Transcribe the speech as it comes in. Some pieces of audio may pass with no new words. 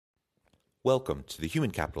Welcome to the Human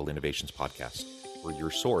Capital Innovations Podcast. We're your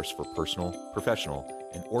source for personal, professional,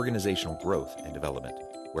 and organizational growth and development,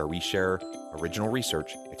 where we share original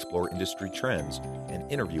research, explore industry trends,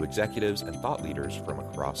 and interview executives and thought leaders from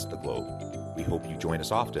across the globe. We hope you join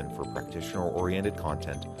us often for practitioner-oriented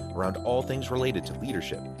content around all things related to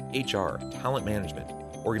leadership, HR, talent management,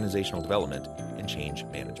 organizational development, and change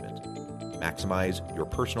management. Maximize your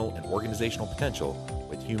personal and organizational potential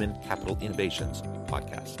with Human Capital Innovations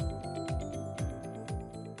Podcast.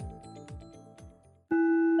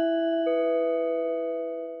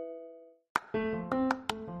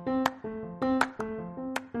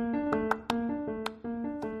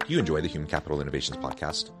 Do you enjoy the Human Capital Innovations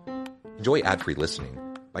Podcast? Enjoy ad-free listening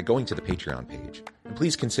by going to the Patreon page, and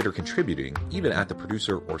please consider contributing even at the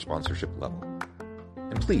producer or sponsorship level.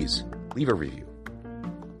 And please leave a review.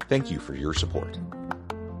 Thank you for your support.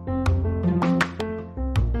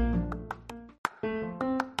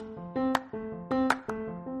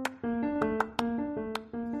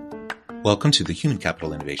 Welcome to the Human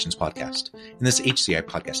Capital Innovations Podcast. In this HCI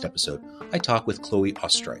podcast episode, I talk with Chloe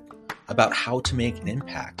Oestreich about how to make an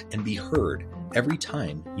impact and be heard every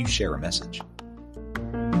time you share a message.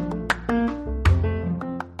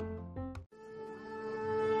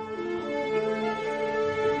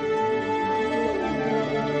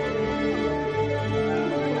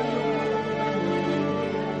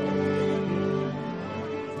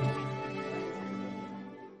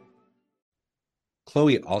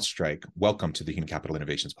 Chloe Oestreich, welcome to the Human Capital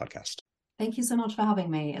Innovations Podcast. Thank you so much for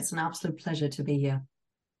having me. It's an absolute pleasure to be here.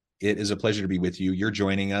 It is a pleasure to be with you. You're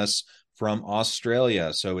joining us from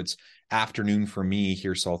Australia. So it's afternoon for me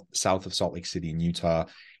here south of Salt Lake City in Utah.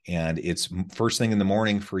 And it's first thing in the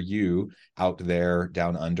morning for you out there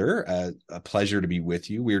down under. A pleasure to be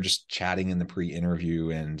with you. We were just chatting in the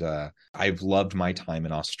pre-interview, and I've loved my time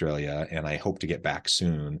in Australia, and I hope to get back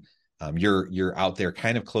soon. You're out there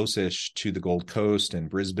kind of close-ish to the Gold Coast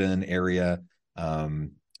and Brisbane area,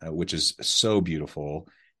 which is so beautiful.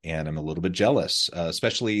 And I'm a little bit jealous,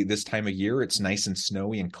 especially this time of year. It's nice and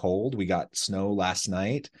snowy and cold. We got snow last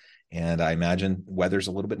night, and I imagine weather's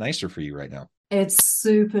a little bit nicer for you right now. It's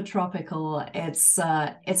super tropical. It's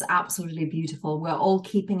absolutely beautiful. We're all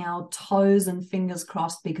keeping our toes and fingers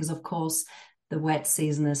crossed because, of course, the wet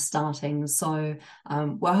season is starting. So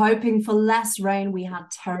we're hoping for less rain. We had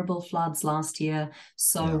terrible floods last year.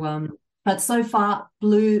 So, but so far,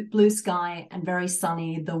 blue sky and very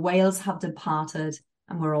sunny. The whales have departed.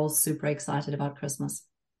 And we're all super excited about Christmas.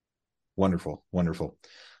 Wonderful, wonderful.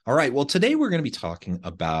 All right. Well, today we're going to be talking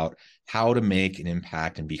about how to make an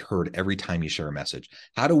impact and be heard every time you share a message.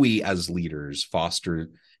 How do we as leaders foster,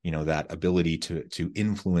 that ability to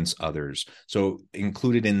influence others? So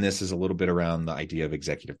included in this is a little bit around the idea of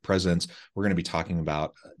executive presence. We're going to be talking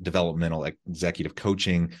about developmental executive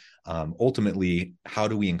coaching. Ultimately, how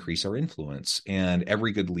do we increase our influence? And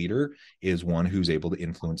every good leader is one who's able to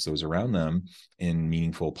influence those around them in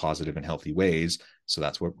meaningful, positive, and healthy ways. So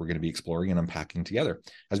that's what we're going to be exploring and unpacking together.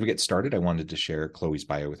 As we get started, I wanted to share Chloe's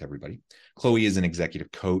bio with everybody. Chloe is an executive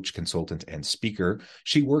coach, consultant, and speaker.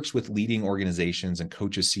 She works with leading organizations and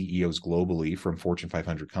coaches CEOs globally from Fortune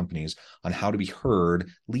 500 companies on how to be heard,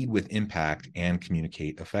 lead with impact, and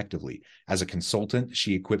communicate effectively. As a consultant,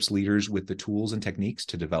 she equips leaders with the tools and techniques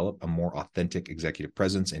to develop a more authentic executive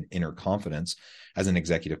presence and inner confidence. As an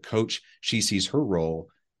executive coach, she sees her role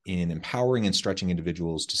in empowering and stretching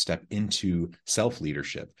individuals to step into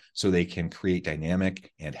self-leadership so they can create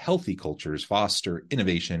dynamic and healthy cultures, foster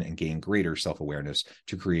innovation, and gain greater self-awareness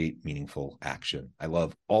to create meaningful action. I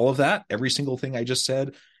love all of that. Every single thing I just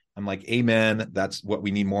said, I'm like, amen. That's what we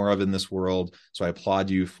need more of in this world. So I applaud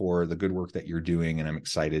you for the good work that you're doing, and I'm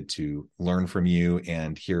excited to learn from you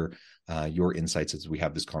and hear your insights as we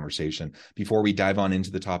have this conversation. Before we dive on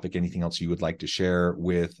into the topic, anything else you would like to share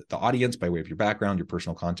with the audience by way of your background, your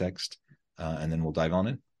personal context, and then we'll dive on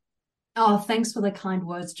in. Oh, thanks for the kind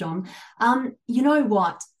words, John. You know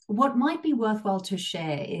what? What might be worthwhile to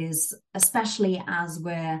share is, especially as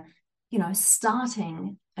we're,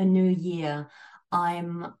 starting a new year,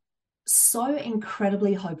 I'm so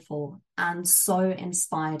incredibly hopeful and so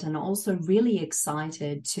inspired and also really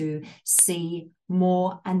excited to see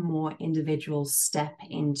more and more individuals step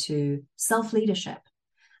into self-leadership.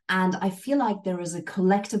 And I feel like there is a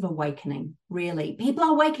collective awakening, really. People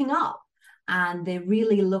are waking up and they're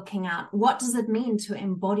really looking at what does it mean to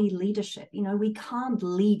embody leadership. We can't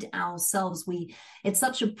lead ourselves. It's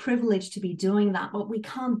such a privilege to be doing that, but we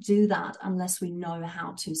can't do that unless we know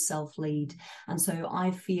how to self-lead. And so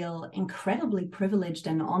I feel incredibly privileged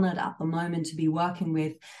and honored at the moment to be working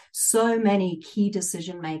with so many key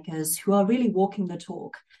decision makers who are really walking the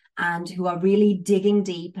talk and who are really digging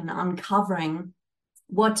deep and uncovering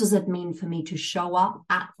what does it mean for me to show up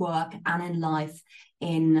at work and in life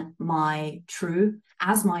in my true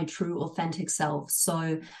authentic self.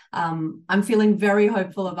 So I'm feeling very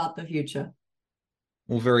hopeful about the future.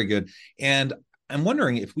 Well, very good. And I'm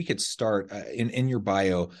wondering if we could start in your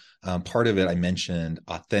bio. Part of it, I mentioned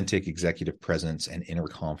authentic executive presence and inner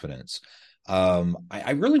confidence.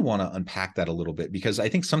 I really want to unpack that a little bit, because I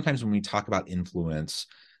think sometimes when we talk about influence,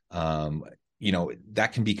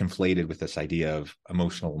 that can be conflated with this idea of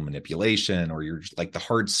emotional manipulation, or you're just like the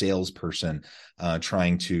hard salesperson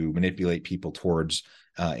trying to manipulate people towards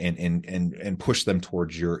and push them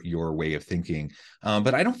towards your way of thinking.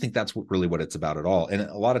 But I don't think that's really what it's about at all. And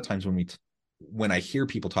a lot of times when I hear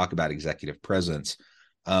people talk about executive presence,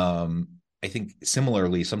 I think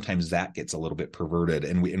similarly, sometimes that gets a little bit perverted,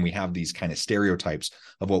 and we have these kind of stereotypes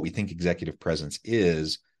of what we think executive presence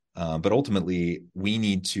is. But ultimately, we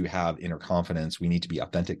need to have inner confidence. We need to be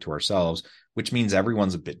authentic to ourselves, which means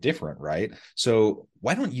everyone's a bit different, right? So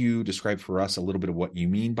why don't you describe for us a little bit of what you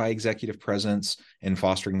mean by executive presence and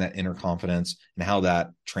fostering that inner confidence, and how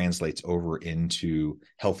that translates over into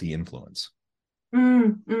healthy influence?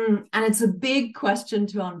 And it's a big question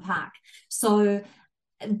to unpack. So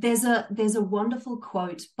there's a wonderful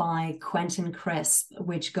quote by Quentin Crisp,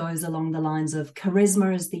 which goes along the lines of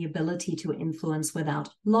charisma is the ability to influence without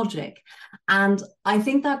logic. And I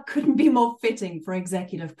think that couldn't be more fitting for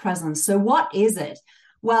executive presence. So what is it?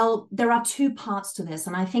 Well, there are two parts to this.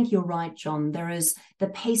 And I think you're right, John. There is the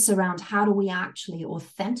piece around how do we actually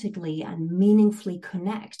authentically and meaningfully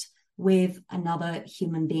connect with another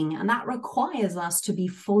human being. And that requires us to be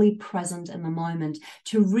fully present in the moment,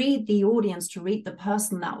 to read the audience, to read the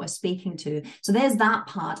person that we're speaking to. So there's that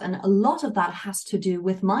part. And a lot of that has to do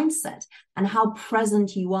with mindset and how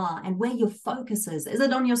present you are and where your focus is. Is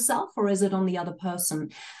it on yourself or is it on the other person?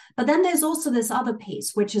 But then there's also this other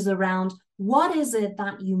piece, which is around what is it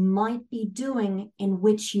that you might be doing in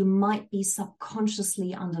which you might be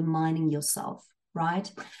subconsciously undermining yourself,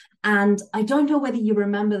 right? And I don't know whether you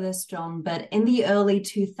remember this, John, but in the early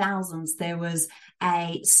 2000s, there was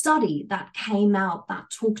a study that came out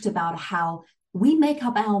that talked about how we make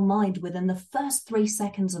up our mind within the first 3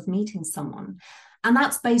 seconds of meeting someone. And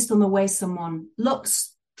that's based on the way someone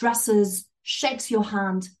looks, dresses, shakes your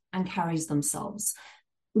hand, and carries themselves.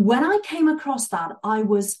 When I came across that, I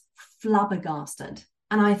was flabbergasted.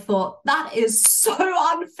 And I thought, that is so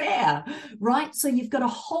unfair, right? So you've got a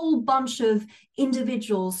whole bunch of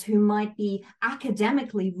individuals who might be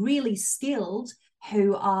academically really skilled,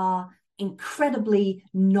 who are incredibly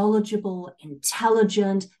knowledgeable,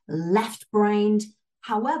 intelligent, left-brained.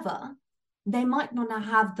 However, they might not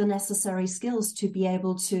have the necessary skills to be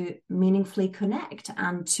able to meaningfully connect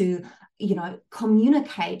and to,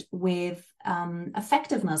 communicate with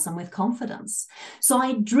effectiveness and with confidence. So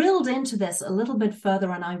I drilled into this a little bit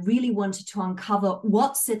further, and I really wanted to uncover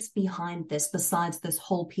what sits behind this, besides this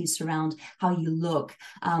whole piece around how you look,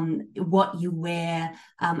 what you wear,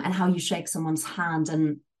 and how you shake someone's hand.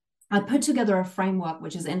 And I put together a framework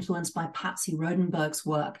which is influenced by Patsy Rodenberg's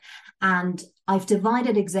work. And I've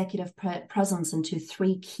divided executive presence into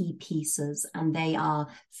 3 key pieces, and they are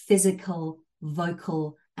physical,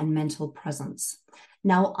 vocal, and mental presence.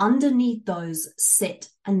 Now, underneath those sit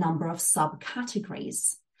a number of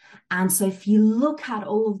subcategories. And so if you look at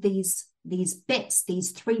all of these bits,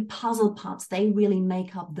 these 3 puzzle parts, they really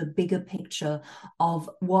make up the bigger picture of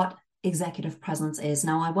what executive presence is.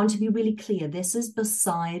 Now, I want to be really clear. This is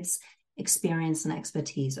besides experience and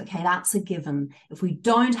expertise. Okay, that's a given. If we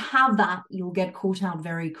don't have that, you'll get caught out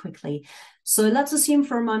very quickly. So let's assume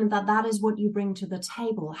for a moment that that is what you bring to the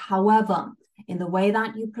table. However, in the way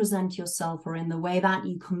that you present yourself or in the way that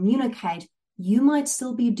you communicate, you might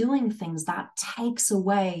still be doing things that takes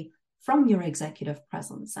away from your executive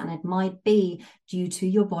presence. And it might be due to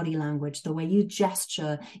your body language, the way you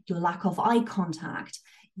gesture, your lack of eye contact,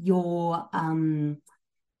 your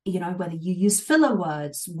whether you use filler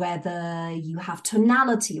words, whether you have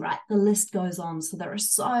tonality, right? The list goes on. So there are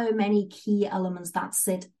so many key elements that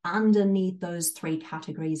sit underneath those 3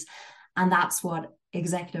 categories. And that's what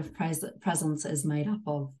executive presence is made up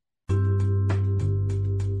of.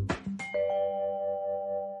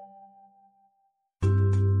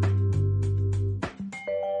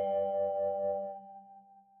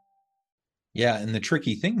 Yeah. And the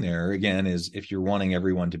tricky thing there, again, is if you're wanting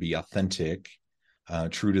everyone to be authentic,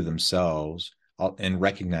 true to themselves, and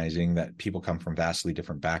recognizing that people come from vastly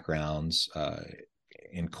different backgrounds,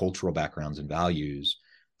 in cultural backgrounds and values.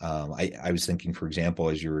 I was thinking, for example,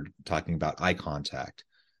 as you were talking about eye contact,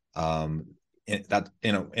 in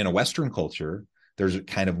a Western culture, there's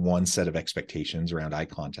kind of one set of expectations around eye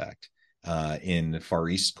contact. In Far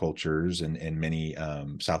East cultures and many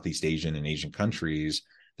Southeast Asian and Asian countries,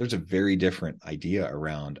 there's a very different idea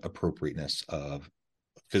around appropriateness of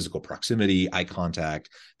physical proximity, eye contact,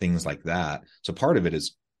 things like that. So part of it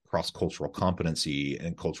is cross-cultural competency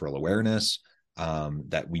and cultural awareness,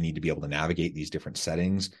 that we need to be able to navigate these different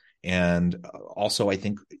settings. And also, I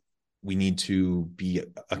think we need to be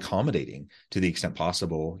accommodating to the extent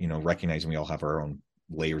possible, recognizing we all have our own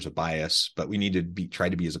layers of bias, but we need to try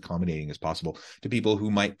to be as accommodating as possible to people who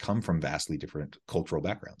might come from vastly different cultural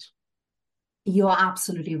backgrounds. You're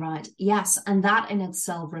absolutely right. Yes. And that in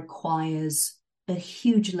itself requires a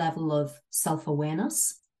huge level of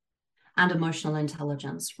self-awareness and emotional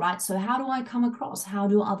intelligence, right? So how do I come across? How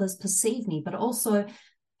do others perceive me? But also,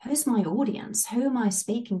 who's my audience? Who am I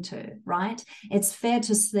speaking to, right? It's fair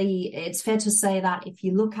to say that if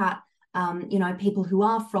you look at people who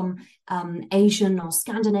are from Asian or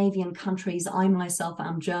Scandinavian countries, I myself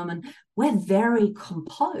am German, we're very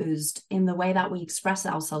composed in the way that we express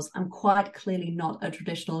ourselves. I'm quite clearly not a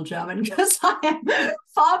traditional German because I am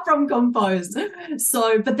far from composed.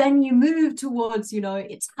 So, but then you move towards,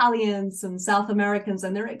 Italians and South Americans,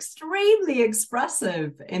 and they're extremely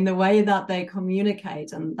expressive in the way that they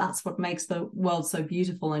communicate. And that's what makes the world so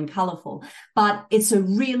beautiful and colorful. But it's a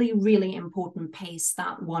really, really important piece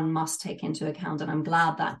that one must take into account. And I'm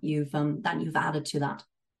glad that you've added to that.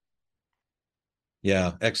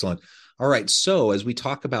 Yeah, excellent. All right. So as we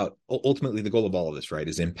talk about ultimately the goal of all of this, right,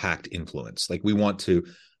 is impact influence. Like we want to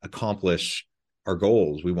accomplish our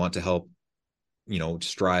goals. We want to help,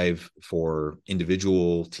 strive for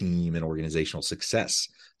individual, team, and organizational success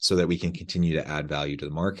so that we can continue to add value to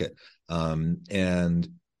the market. And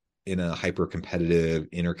in a hyper-competitive,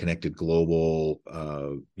 interconnected, global,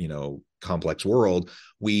 complex world,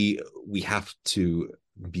 we have to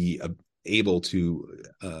be able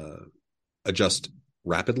to adjust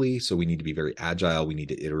rapidly. So we need to be very agile. We need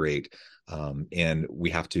to iterate, and we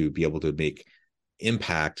have to be able to make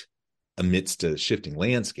impact amidst a shifting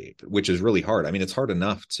landscape, which is really hard. I mean, it's hard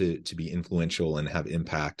enough to be influential and have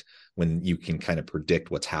impact when you can kind of predict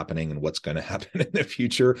what's happening and what's going to happen in the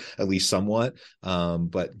future, at least somewhat.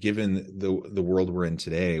 But given the world we're in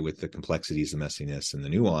today with the complexities, the messiness, and the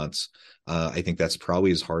nuance, I think that's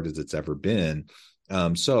probably as hard as it's ever been.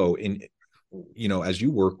 So as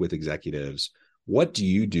you work with executives, what do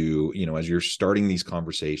you do, as you're starting these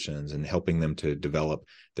conversations and helping them to develop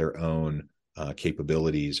their own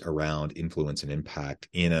capabilities around influence and impact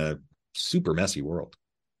in a super messy world?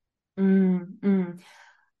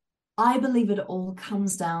 I believe it all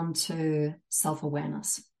comes down to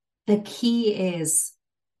self-awareness. The key is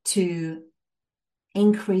to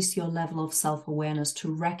increase your level of self-awareness,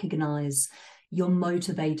 to recognize your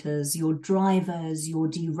motivators, your drivers, your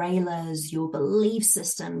derailers, your belief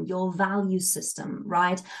system, your value system,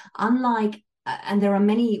 right? And there are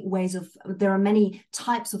many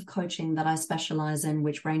types of coaching that I specialize in,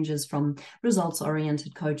 which ranges from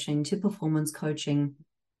results-oriented coaching to performance coaching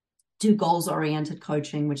to goals-oriented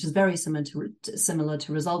coaching, which is very similar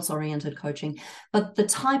to results-oriented coaching. But the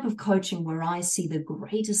type of coaching where I see the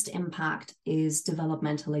greatest impact is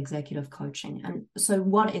developmental executive coaching. And so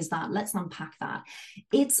what is that? Let's unpack that.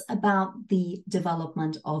 It's about the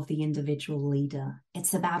development of the individual leader.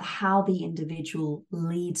 It's about how the individual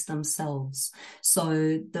leads themselves. So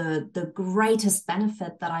the greatest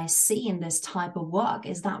benefit that I see in this type of work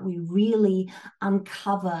is that we really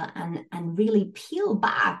uncover and really peel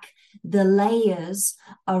back the layers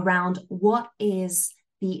around what is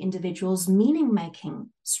the individual's meaning-making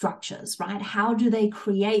structures, right? How do they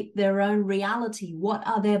create their own reality? What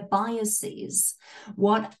are their biases?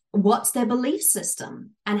 What's their belief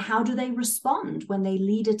system? And how do they respond when they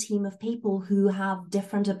lead a team of people who have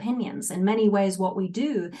different opinions? In many ways, what we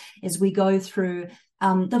do is we go through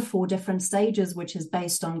the 4 different stages, which is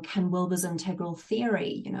based on Ken Wilber's integral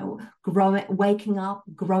theory, waking up,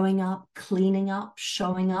 growing up, cleaning up,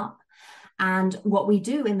 showing up. And what we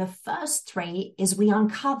do in the first 3 is we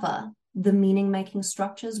uncover the meaning-making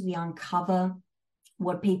structures. We uncover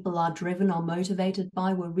what people are driven or motivated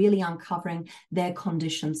by. We're really uncovering their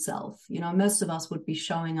conditioned self. Most of us would be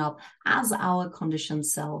showing up as our conditioned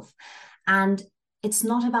self. And it's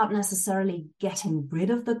not about necessarily getting rid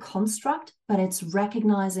of the construct, but it's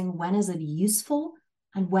recognizing when is it useful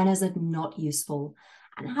and when is it not useful.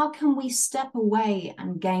 And how can we step away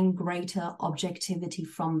and gain greater objectivity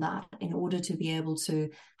from that in order to be able to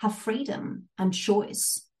have freedom and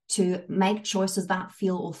choice, to make choices that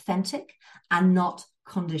feel authentic and not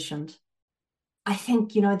conditioned? I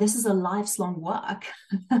think, this is a lifelong work,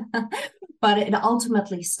 but it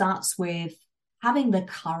ultimately starts with having the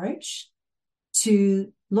courage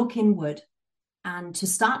to look inward and to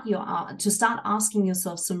start asking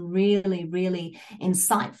yourself some really, really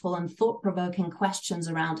insightful and thought-provoking questions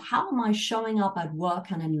around how am I showing up at work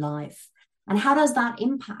and in life? And how does that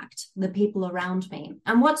impact the people around me?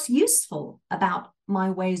 And what's useful about my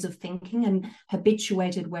ways of thinking and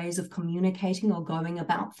habituated ways of communicating or going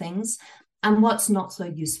about things? And what's not so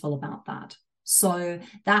useful about that? So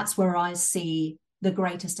that's where I see the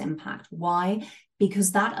greatest impact. Why?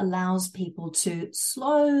 Because that allows people to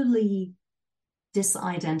slowly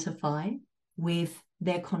disidentify with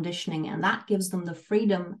their conditioning, and that gives them the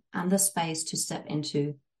freedom and the space to step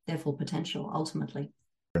into their full potential ultimately.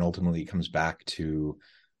 And ultimately it comes back to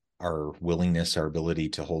our willingness, our ability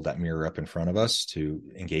to hold that mirror up in front of us, to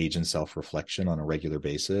engage in self-reflection on a regular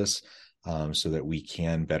basis, so that we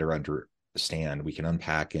can better understand, we can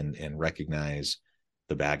unpack and recognize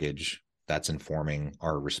the baggage that's informing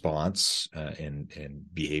our response and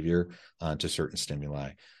behavior to certain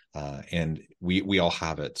stimuli. And we all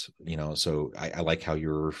have it, so I like how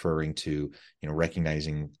you're referring to,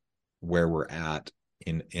 recognizing where we're at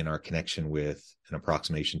in our connection with an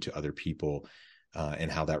approximation to other people,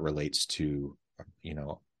 and how that relates to,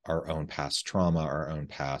 our own past trauma, our own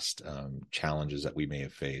past challenges that we may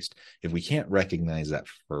have faced. If we can't recognize that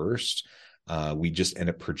first, we just end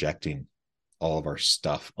up projecting all of our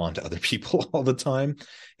stuff onto other people all the time.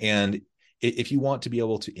 And if you want to be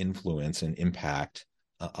able to influence and impact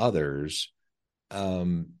others,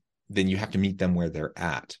 then you have to meet them where they're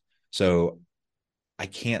at. So I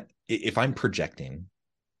can't, if I'm projecting,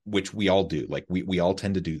 which we all do, like we all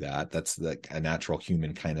tend to do that. That's a natural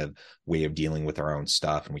human kind of way of dealing with our own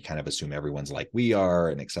stuff. And we kind of assume everyone's like we are,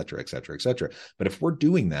 and et cetera, et cetera, et cetera. But if we're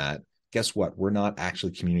doing that, guess what? We're not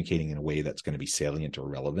actually communicating in a way that's going to be salient or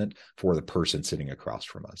relevant for the person sitting across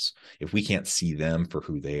from us. If we can't see them for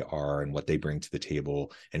who they are and what they bring to the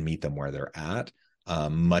table and meet them where they're at,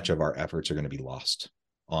 much of our efforts are going to be lost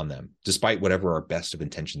on them, despite whatever our best of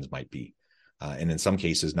intentions might be. And in some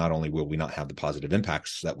cases, not only will we not have the positive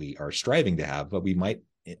impacts that we are striving to have, but we might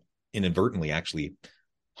inadvertently actually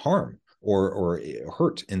harm or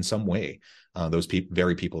hurt in some way those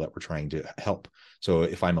very people that we're trying to help. So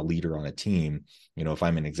if I'm a leader on a team, if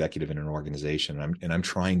I'm an executive in an organization, and I'm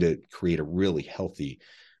trying to create a really healthy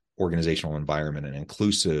organizational environment, an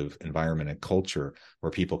inclusive environment and culture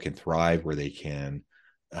where people can thrive, where they can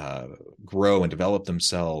grow and develop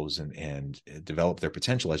themselves and develop their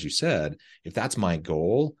potential, as you said, if that's my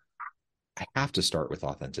goal, I have to start with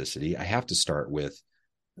authenticity. I have to start with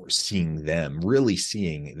really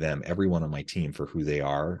seeing them, everyone on my team, for who they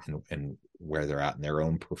are and where they're at in their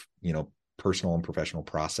own, personal and professional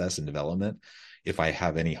process and development. If I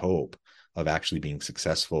have any hope of actually being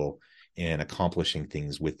successful in accomplishing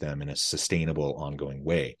things with them in a sustainable, ongoing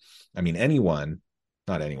way. I mean,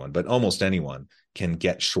 not anyone, but almost anyone can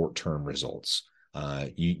get short-term results.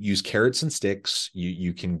 You use carrots and sticks.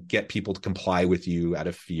 You can get people to comply with you out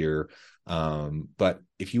of fear. But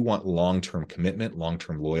if you want long-term commitment,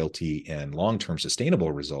 long-term loyalty, and long-term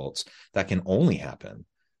sustainable results, that can only happen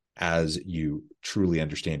as you truly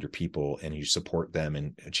understand your people and you support them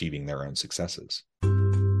in achieving their own successes.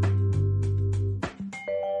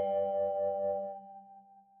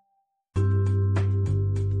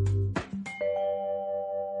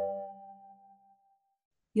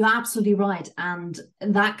 You're absolutely right. And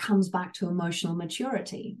that comes back to emotional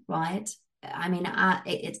maturity, right? I mean,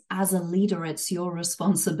 it's, as a leader, it's your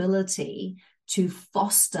responsibility to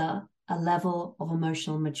foster a level of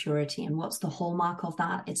emotional maturity. And what's the hallmark of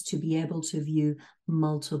that? It's to be able to view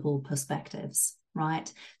multiple perspectives,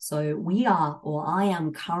 right? So I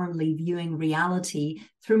am currently viewing reality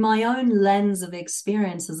through my own lens of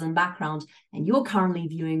experiences and background, and you're currently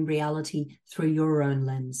viewing reality through your own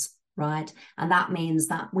lens. Right. And that means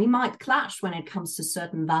that we might clash when it comes to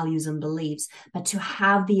certain values and beliefs, but to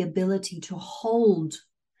have the ability to hold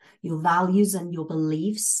your values and your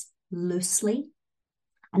beliefs loosely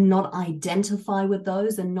and not identify with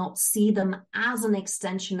those and not see them as an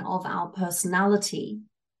extension of our personality,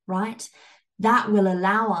 right? That will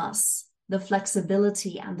allow us the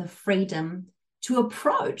flexibility and the freedom to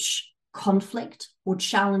approach conflict or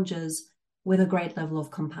challenges with a great level of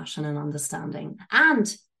compassion and understanding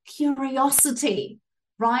and curiosity,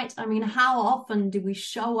 right? I mean, how often do we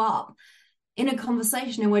show up in a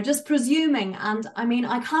conversation and we're just presuming? And I mean,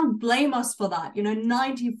 I can't blame us for that.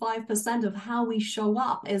 95% of how we show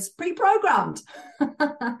up is pre-programmed.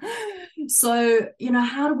 So,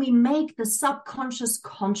 how do we make the subconscious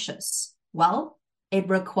conscious? Well, it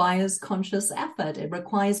requires conscious effort. It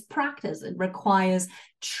requires practice. It requires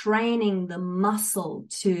training the muscle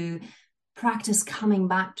to practice coming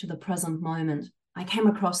back to the present moment. I came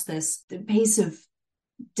across this piece of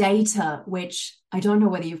data, which I don't know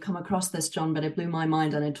whether you've come across this, John, but it blew my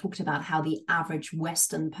mind. And it talked about how the average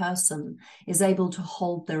Western person is able to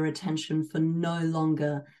hold their attention for no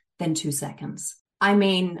longer than 2 seconds. I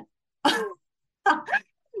mean,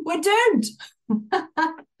 we're doomed.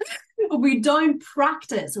 We don't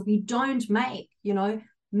practice, we don't make,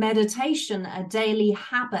 meditation a daily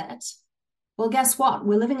habit. Well, guess what?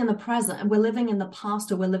 We're living in the present, and we're living in the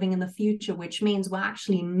past, or we're living in the future, which means we're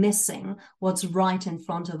actually missing what's right in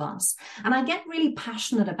front of us. And I get really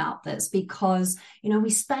passionate about this because, we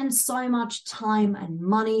spend so much time and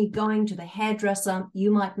money going to the hairdresser.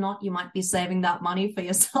 You might not, you might be saving that money for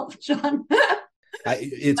yourself, John.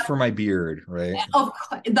 It's for my beard, right? Of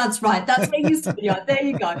course, that's right. That's where you see it. There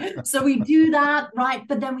you go. So we do that, right?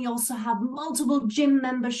 But then we also have multiple gym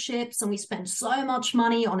memberships, and we spend so much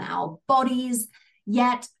money on our bodies.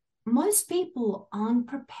 Yet most people aren't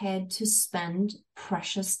prepared to spend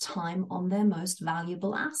precious time on their most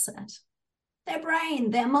valuable asset, their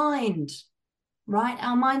brain, their mind, right?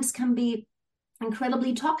 Our minds can be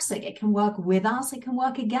incredibly toxic. It can work with us, it can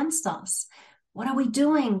work against us. What are we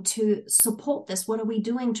doing to support this? What are we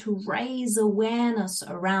doing to raise awareness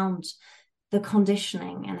around the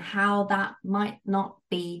conditioning and how that might not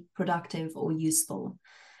be productive or useful?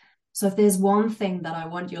 So if there's one thing that I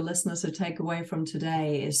want your listeners to take away from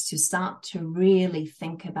today, is to start to really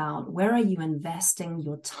think about, where are you investing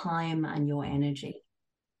your time and your energy?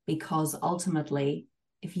 Because ultimately,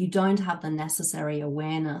 if you don't have the necessary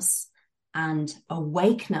awareness and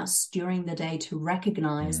awakeness during the day to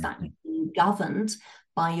recognize that you're being governed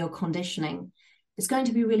by your conditioning, it's going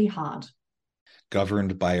to be really hard.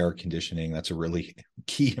 Governed by our conditioning. That's a really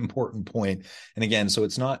key, important point. And again, so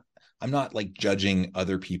I'm not like judging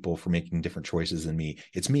other people for making different choices than me.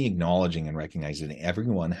 It's me acknowledging and recognizing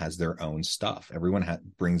everyone has their own stuff. Everyone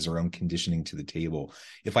brings their own conditioning to the table.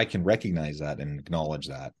 If I can recognize that and acknowledge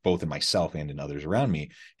that, both in myself and in others around me,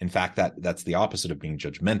 in fact, that's the opposite of being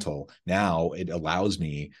judgmental. Now it allows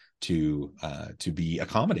me to be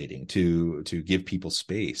accommodating, to give people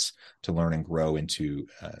space to learn and grow and to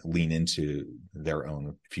lean into their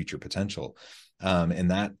own future potential. And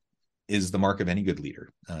that is the mark of any good leader,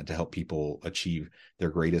 to help people achieve their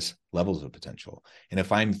greatest levels of potential. And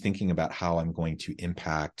if I'm thinking about how I'm going to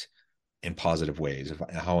impact in positive ways,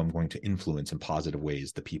 how I'm going to influence in positive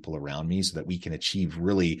ways the people around me, so that we can achieve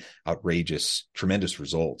really outrageous, tremendous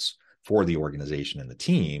results for the organization and the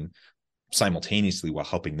team, simultaneously while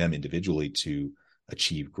helping them individually to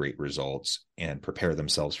achieve great results and prepare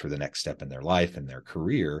themselves for the next step in their life and their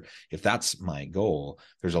career. If that's my goal,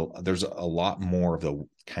 there's a lot more of the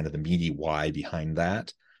kind of the meaty why behind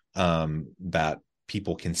that, that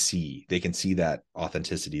people can see. They can see that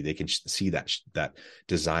authenticity. They can see that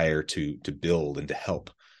desire to build and to help,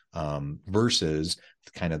 versus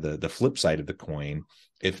kind of the flip side of the coin.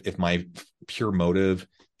 If my pure motive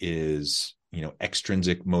is,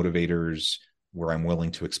 extrinsic motivators, where I'm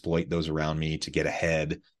willing to exploit those around me to get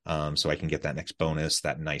ahead, so I can get that next bonus,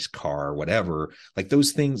 that nice car, whatever, like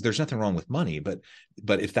those things, there's nothing wrong with money, but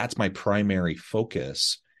if that's my primary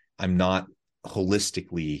focus, I'm not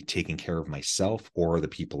holistically taking care of myself or the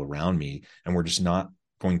people around me, and we're just not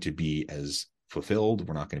going to be as fulfilled.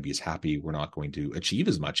 We're not going to be as happy. We're not going to achieve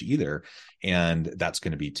as much either. And that's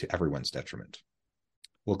going to be to everyone's detriment.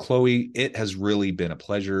 Well, Chloe, it has really been a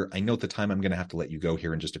pleasure. I know at the time I'm going to have to let you go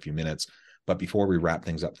here in just a few minutes, but before we wrap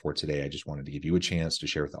things up for today, I just wanted to give you a chance to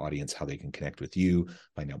share with the audience how they can connect with you,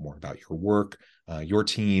 find out more about your work, your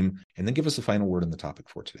team, and then give us a final word on the topic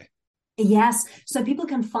for today. Yes. So people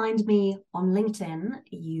can find me on LinkedIn.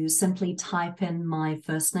 You simply type in my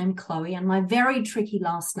first name, Chloe, and my very tricky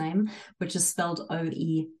last name, which is spelled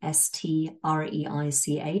Oestreich.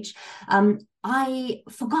 I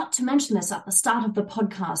forgot to mention this at the start of the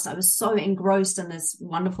podcast. I was so engrossed in this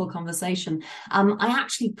wonderful conversation. I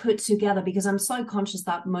actually put together, because I'm so conscious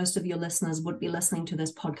that most of your listeners would be listening to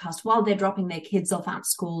this podcast while they're dropping their kids off at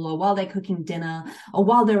school, or while they're cooking dinner, or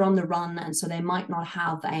while they're on the run. And so they might not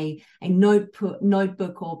have a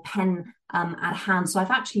notebook or pen at hand. So I've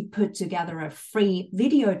actually put together a free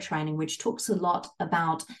video training, which talks a lot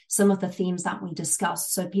about some of the themes that we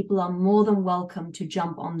discussed. So people are more than welcome to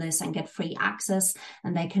jump on this and get free access.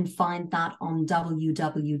 And they can find that on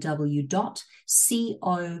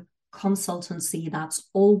www.coconsultancy, that's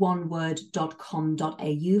all one word, .com.au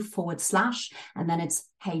 / and then it's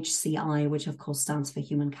HCI, which of course stands for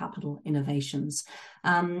Human Capital Innovations.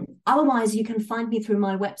 Otherwise, you can find me through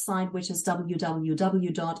my website, which is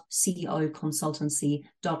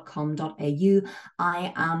www.ceoconsultancy.com.au.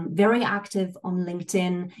 I am very active on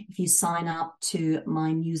LinkedIn. If you sign up to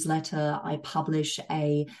my newsletter, I publish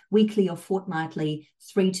a weekly or fortnightly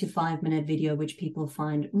 3 to 5 minute video, which people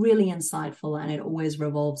find really insightful. And it always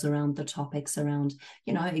revolves around the topics around,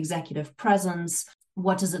 executive presence.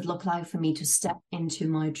 What does it look like for me to step into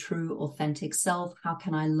my true, authentic self? How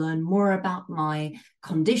can I learn more about my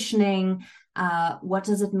conditioning? What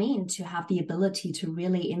does it mean to have the ability to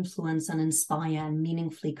really influence and inspire and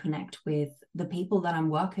meaningfully connect with the people that I'm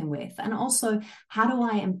working with? And also, how do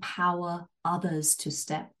I empower others to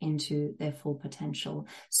step into their full potential?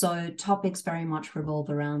 So topics very much revolve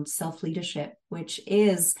around self-leadership, which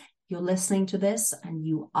is, you're listening to this and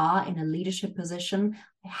you are in a leadership position.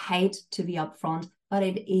 I hate to be upfront, but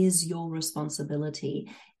it is your responsibility.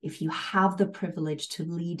 If you have the privilege to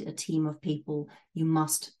lead a team of people, you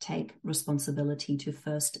must take responsibility to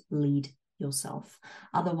first lead yourself.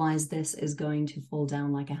 Otherwise, this is going to fall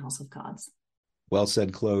down like a house of cards. Well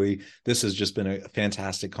said, Chloe. This has just been a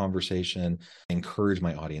fantastic conversation. I encourage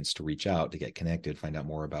my audience to reach out, to get connected, find out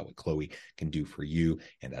more about what Chloe can do for you.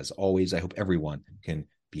 And as always, I hope everyone can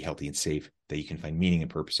be healthy and safe, that you can find meaning and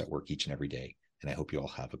purpose at work each and every day. And I hope you all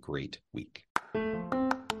have a great week.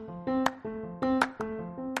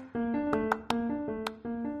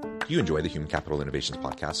 Do you enjoy the Human Capital Innovations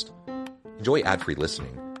podcast? Enjoy ad-free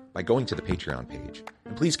listening by going to the Patreon page.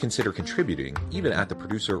 And please consider contributing even at the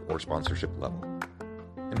producer or sponsorship level.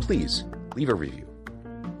 And please leave a review.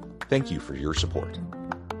 Thank you for your support.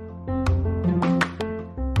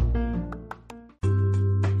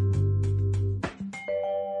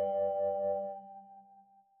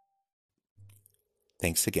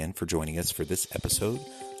 Thanks again for joining us for this episode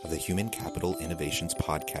of the Human Capital Innovations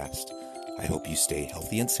podcast. I hope you stay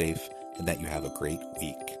healthy and safe and that you have a great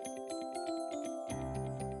week.